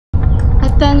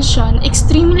Attention,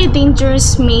 extremely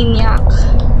dangerous maniac.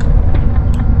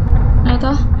 Ano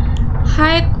to?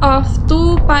 Height of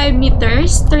 2.5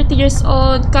 meters, 30 years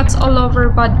old, cuts all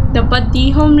over the body,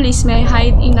 homeless, may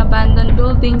hide in abandoned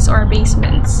buildings or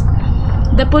basements.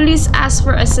 The police asked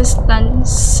for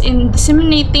assistance in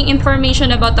disseminating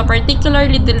information about a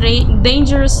particularly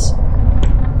dangerous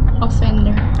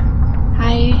offender.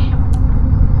 Hi.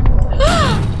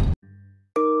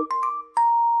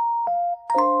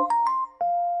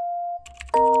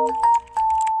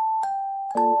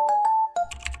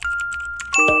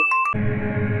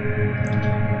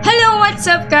 What's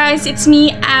up guys? It's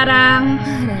me, Arang.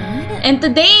 And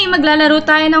today, maglalaro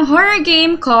tayo ng horror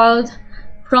game called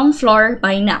Wrong Floor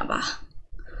by Naba.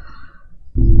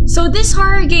 So this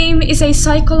horror game is a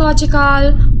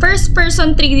psychological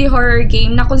first-person 3D horror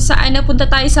game na kung saan napunta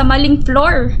tayo sa maling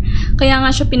floor. Kaya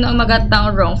nga siya pinamagat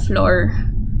ng Wrong Floor.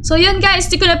 So yun guys,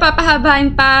 di ko na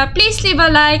papahabain pa. Please leave a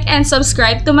like and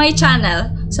subscribe to my channel.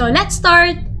 So let's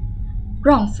start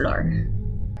Wrong Floor.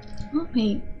 Oh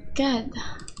my god.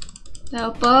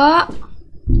 Hello po.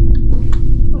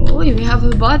 Uy, we have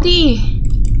a body.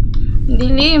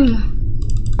 Dilim.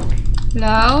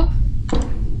 Hello?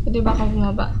 Pwede ba ka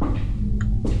bumaba?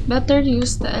 Better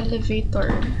use the elevator.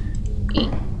 8.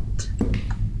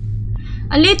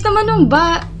 Ang late naman nung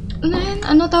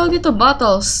ano tawag dito?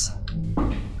 Bottles.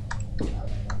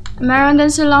 Meron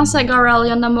din silang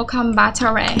cigarillo na mukhang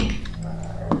battery.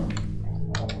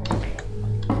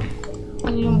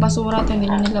 Ano yung basura ito? Hindi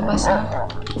nyo nilabas ha?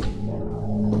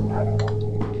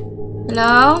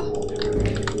 Hello?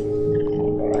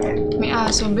 May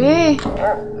aso, be.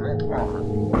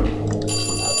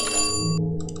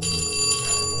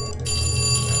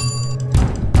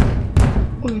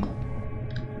 Uy.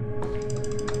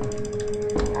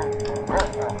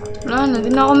 Wala na, di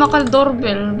na ako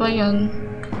maka-doorbell. Ba yan?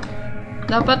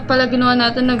 Dapat pala ginawa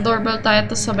natin nag-doorbell tayo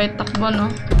tapos sabay takbo, no?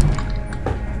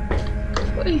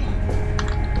 Uy.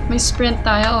 May sprint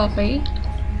tayo, okay?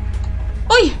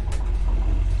 Uy!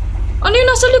 Ano yun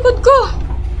nasa likod ko?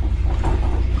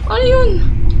 Ano yun?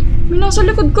 May nasa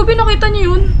likod ko. Pinakita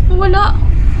niyo yun? Wala.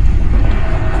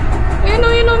 Ayun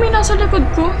o, may nasa likod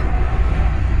ko.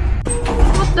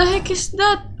 What the heck is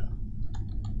that?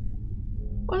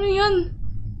 Ano yan?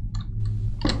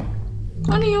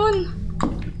 Ano yun?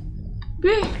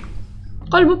 Be.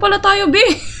 Kalbo pala tayo, be.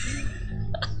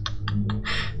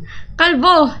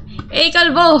 Kalbo.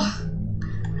 Kalbo.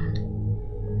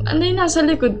 Ano yung nasa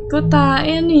likod ko?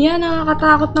 Ano yan?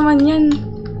 Nakakatakot naman yan.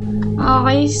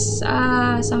 Okay.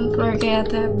 Saan floor kaya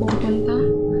tayo pupunta?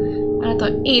 Ano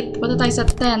to? 8. Punta tayo sa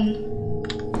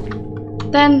 10.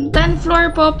 10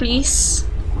 floor po, please.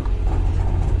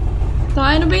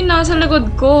 Ano ba yung nasa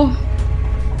likod ko?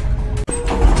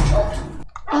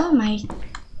 Oh my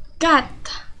god.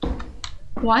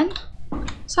 1?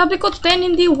 Sabi ko 10,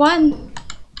 hindi 1.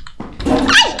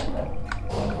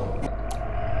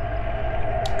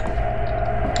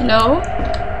 Hello?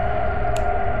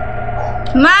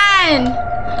 Man!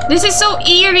 This is so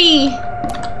eerie!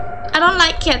 I don't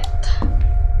like it.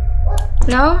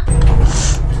 Hello?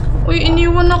 Uy,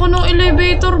 iniwan ako ng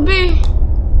elevator, be.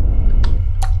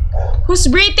 Who's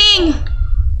breathing?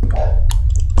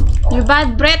 You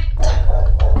bad breath.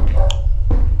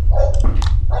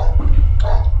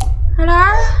 Hello?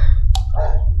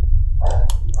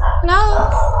 Hello?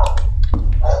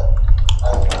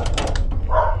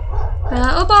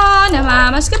 Hello po,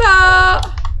 namamas ka po.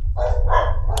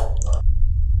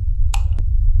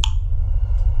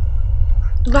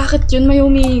 Bakit yun may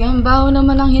humihinga? Ang baho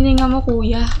naman ang hininga mo,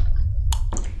 kuya.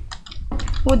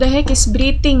 Who the heck is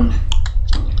breathing?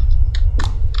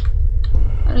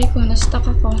 Aray ko, na-stuck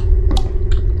ako.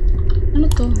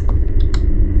 Ano to?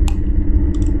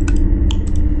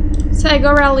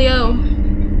 Cigarillo.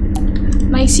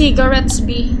 My cigarettes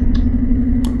be.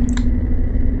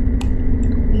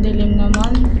 Dilim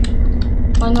naman.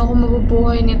 Paano ako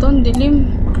mabubuhay nito? Ang dilim.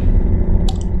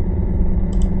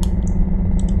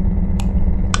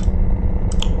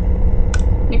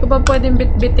 Hindi ko pa pwedeng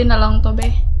bit-bitin na lang to,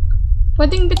 be.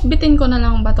 Pwedeng bit-bitin ko na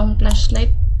lang ba tong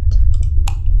flashlight?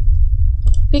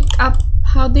 Pick up.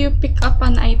 How do you pick up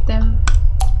an item?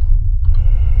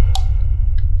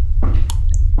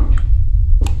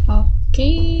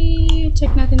 Okay.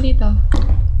 Check natin dito.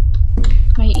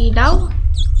 May ilaw.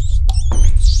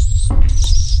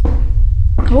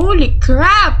 Holy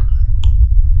crap!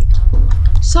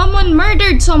 Someone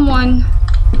murdered someone.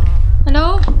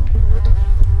 Hello?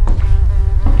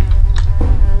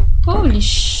 Holy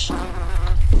sh...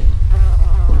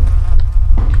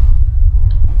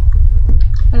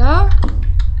 Hello?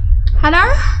 Hello?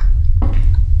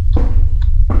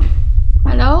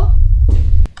 Hello?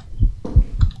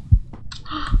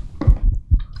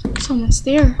 is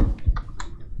there.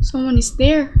 Someone is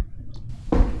there.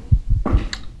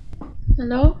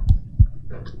 Hello?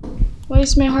 Why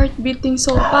is my heart beating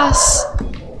so fast?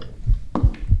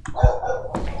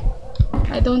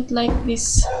 I don't like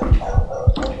this.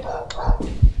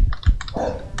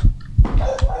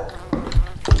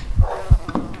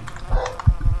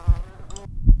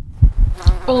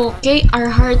 Okay, our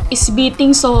heart is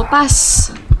beating so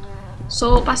fast.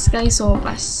 So fast, guys, so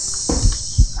fast.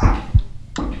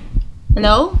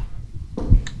 Hello?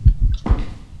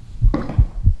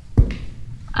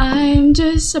 I'm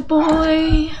just a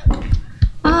boy.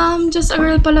 I'm just a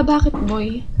girl pala. Bakit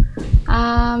boy?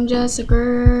 I'm just a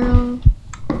girl.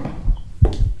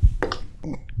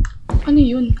 Ano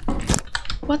yun?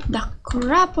 What the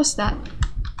crap was that?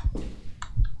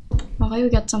 Okay, we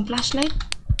got some flashlight.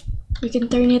 We can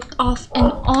turn it off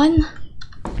and on.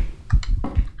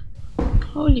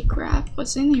 Holy crap,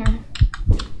 what's in here?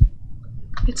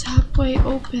 It's halfway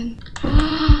open.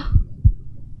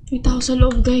 May tao sa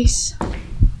loob, guys.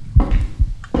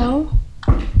 Hello?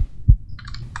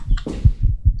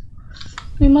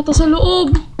 May mata sa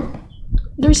loob.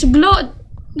 There's blood.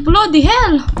 Bloody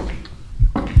hell!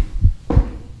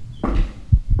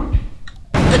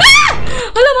 Ah!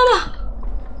 Hala, mama!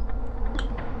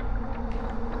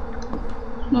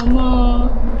 Mama,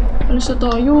 alis na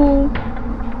tayo.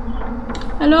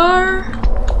 Hello?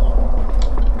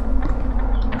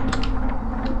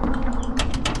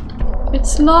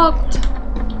 It's locked.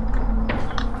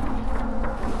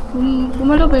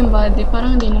 Pumalo ba yung body?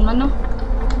 Parang hindi naman, no?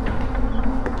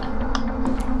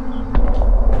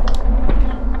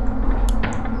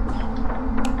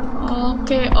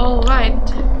 Okay, alright.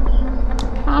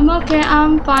 I'm okay,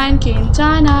 I'm fine,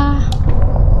 Quintana.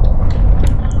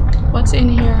 What's in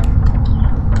here?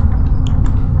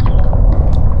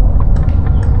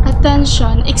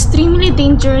 Attention, extremely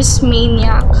dangerous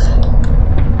maniac.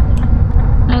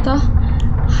 Ano to?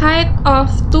 Height of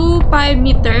 2.5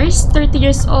 meters, 30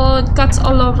 years old, cuts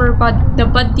all over the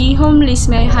body, homeless,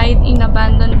 may hide in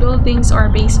abandoned buildings or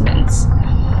basements.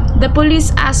 The police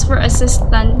asked for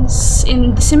assistance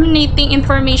in disseminating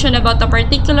information about a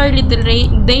particularly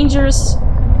dangerous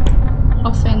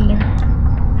offender.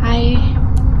 Hi.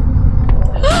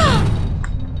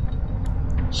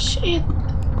 Shit.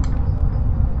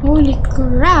 Holy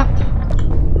crap.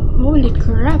 Holy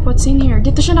crap, what's in here?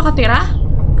 Dito siya nakatira?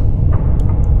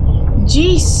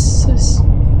 Jesus.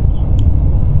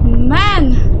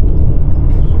 Man.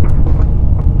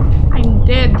 I'm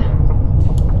dead.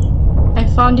 I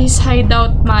found his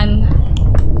hideout, man.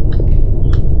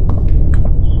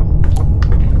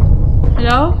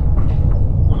 Hello?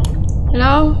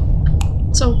 Hello?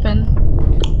 It's open.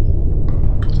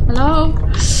 Hello?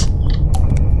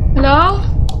 Hello?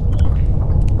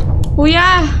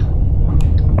 Kuya!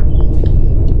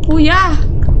 Kuya!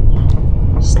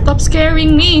 Stop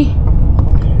scaring me!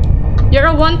 You're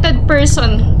a wanted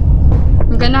person.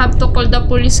 I'm gonna have to call the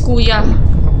police, kuya.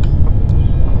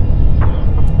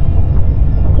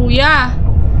 Kuya!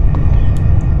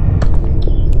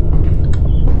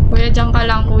 Kuya, dyan ka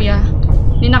lang, kuya.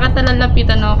 Hindi na kita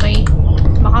lalapitan, okay?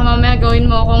 Baka mamaya gawin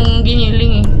mo akong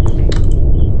giniling, eh.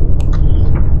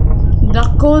 The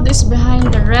code is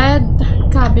behind the red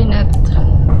cabinet.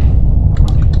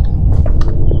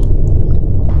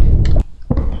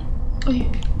 Uy.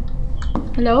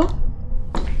 Hello?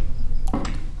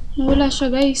 Nawala siya,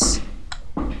 guys.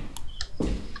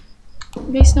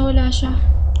 Guys, nawala siya.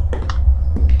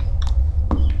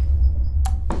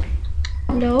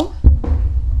 Hello?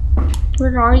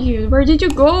 Where are you? Where did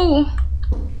you go?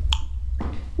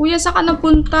 Kuya, saan ka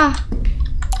napunta?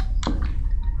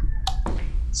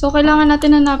 So, kailangan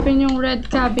natin hanapin yung red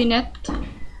cabinet.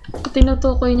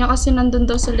 Tinutukoy niya kasi nandun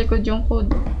daw sa likod yung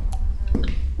code.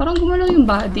 Parang gumalaw yung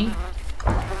body.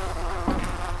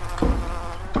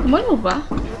 Gumalaw ba?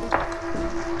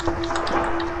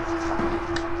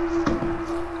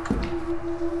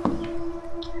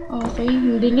 Okay,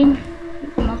 yung dilim. Hindi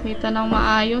ko makita ng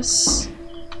maayos.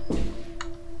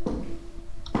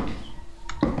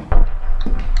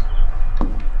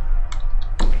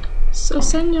 So,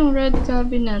 saan yung red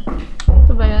cabinet?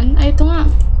 Ito ba yan? Ay, ito nga.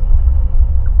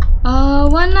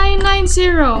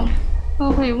 1990.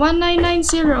 Okay,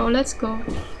 1990. Let's go.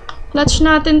 Clutch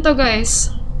natin to,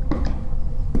 guys.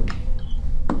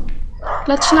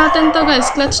 Clutch natin to,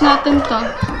 guys. Clutch natin to.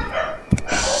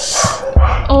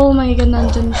 Oh my god,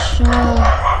 nandyan siya.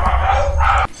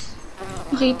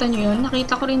 Nakita nyo yun?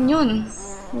 Nakita ko rin yun.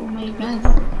 Oh my god.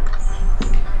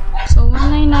 So,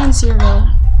 1990.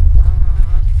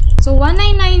 So,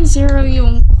 1990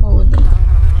 yung code.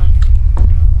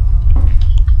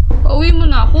 Pauwi mo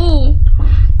na ako.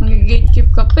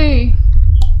 Mag-gatekeep ka pa eh.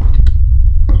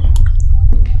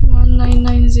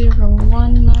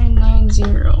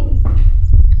 1990.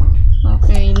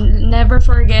 Okay, never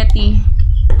forgetty.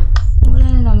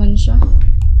 Wala na naman siya.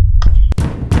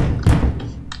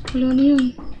 Wala na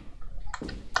yun.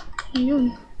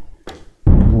 Ayun.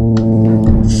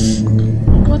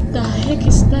 What the heck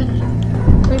is that?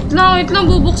 Wait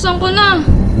lang, bubuksan ko na.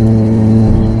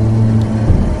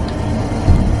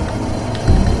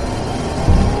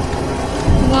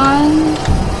 One.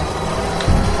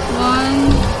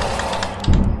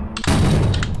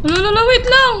 Lala, wait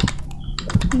lang.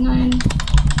 9.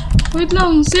 Wait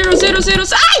lang. 0.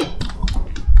 Ay!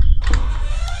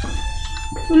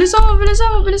 Bilisan mo.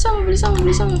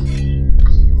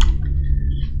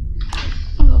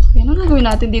 Okay, ano gagawin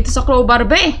natin dito sa crowbar,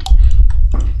 be?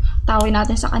 Tawin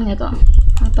natin sa kanya to.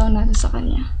 Tawin natin sa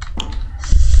kanya.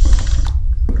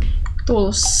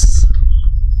 Tools.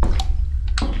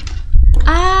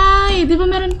 Ay, di ba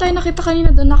meron tayo nakita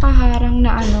kanina doon nakaharang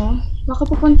na ano? Baka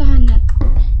pupuntahan natin.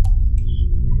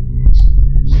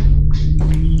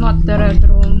 Not the red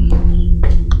room.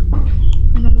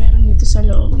 Ano meron dito sa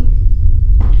loob?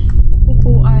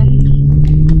 Upuan.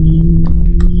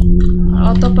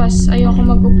 Autopass. Ayoko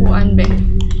mag-upuan, be.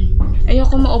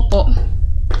 Ayoko maupo.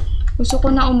 Gusto ko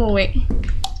na umuwi.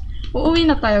 Uuwi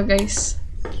na tayo, guys.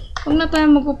 Huwag na tayo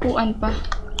mag-upuan pa.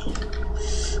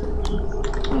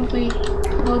 Okay.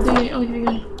 How do you... Oh,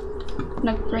 yun.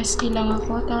 Nag-press E lang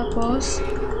ako. Tapos...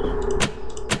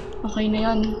 Okay na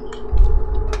yun.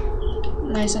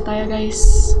 Layas na tayo,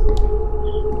 guys.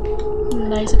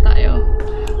 Layas na tayo.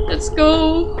 Let's go!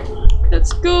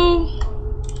 Let's go!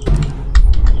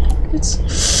 Let's...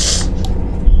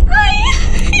 Hi!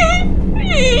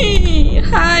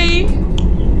 Hi!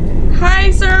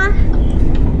 Hi, sir!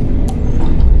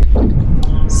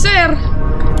 Sir!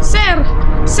 Sir!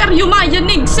 Sir,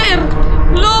 yumayanig, sir!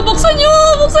 Lo, buksan nyo!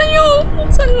 Buksan nyo!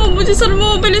 Buksan mo! Bilisan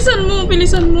mo! Bilisan mo!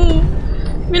 Bilisan mo!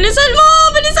 Bilisan mo!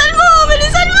 Bilisan mo!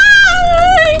 Bilisan mo!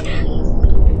 Ay!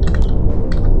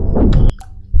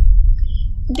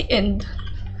 The end.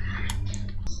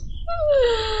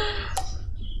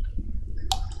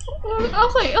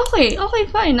 Okay,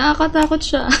 fine. Nakakatakot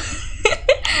siya.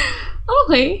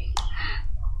 Okay.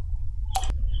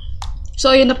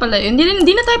 So, yun na pala yun.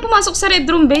 Hindi na tayo pumasok sa red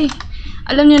room, be.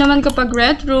 Alam niyo naman kapag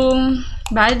red room,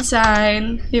 bad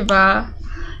sign, diba?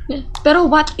 Pero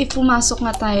what if pumasok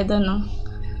nga tayo doon, no?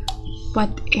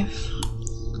 What if?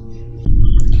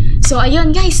 So,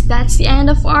 ayun guys, that's the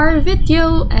end of our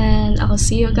video. And I'll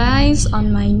see you guys on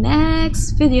my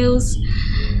next videos.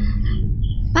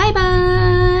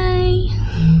 Bye-bye!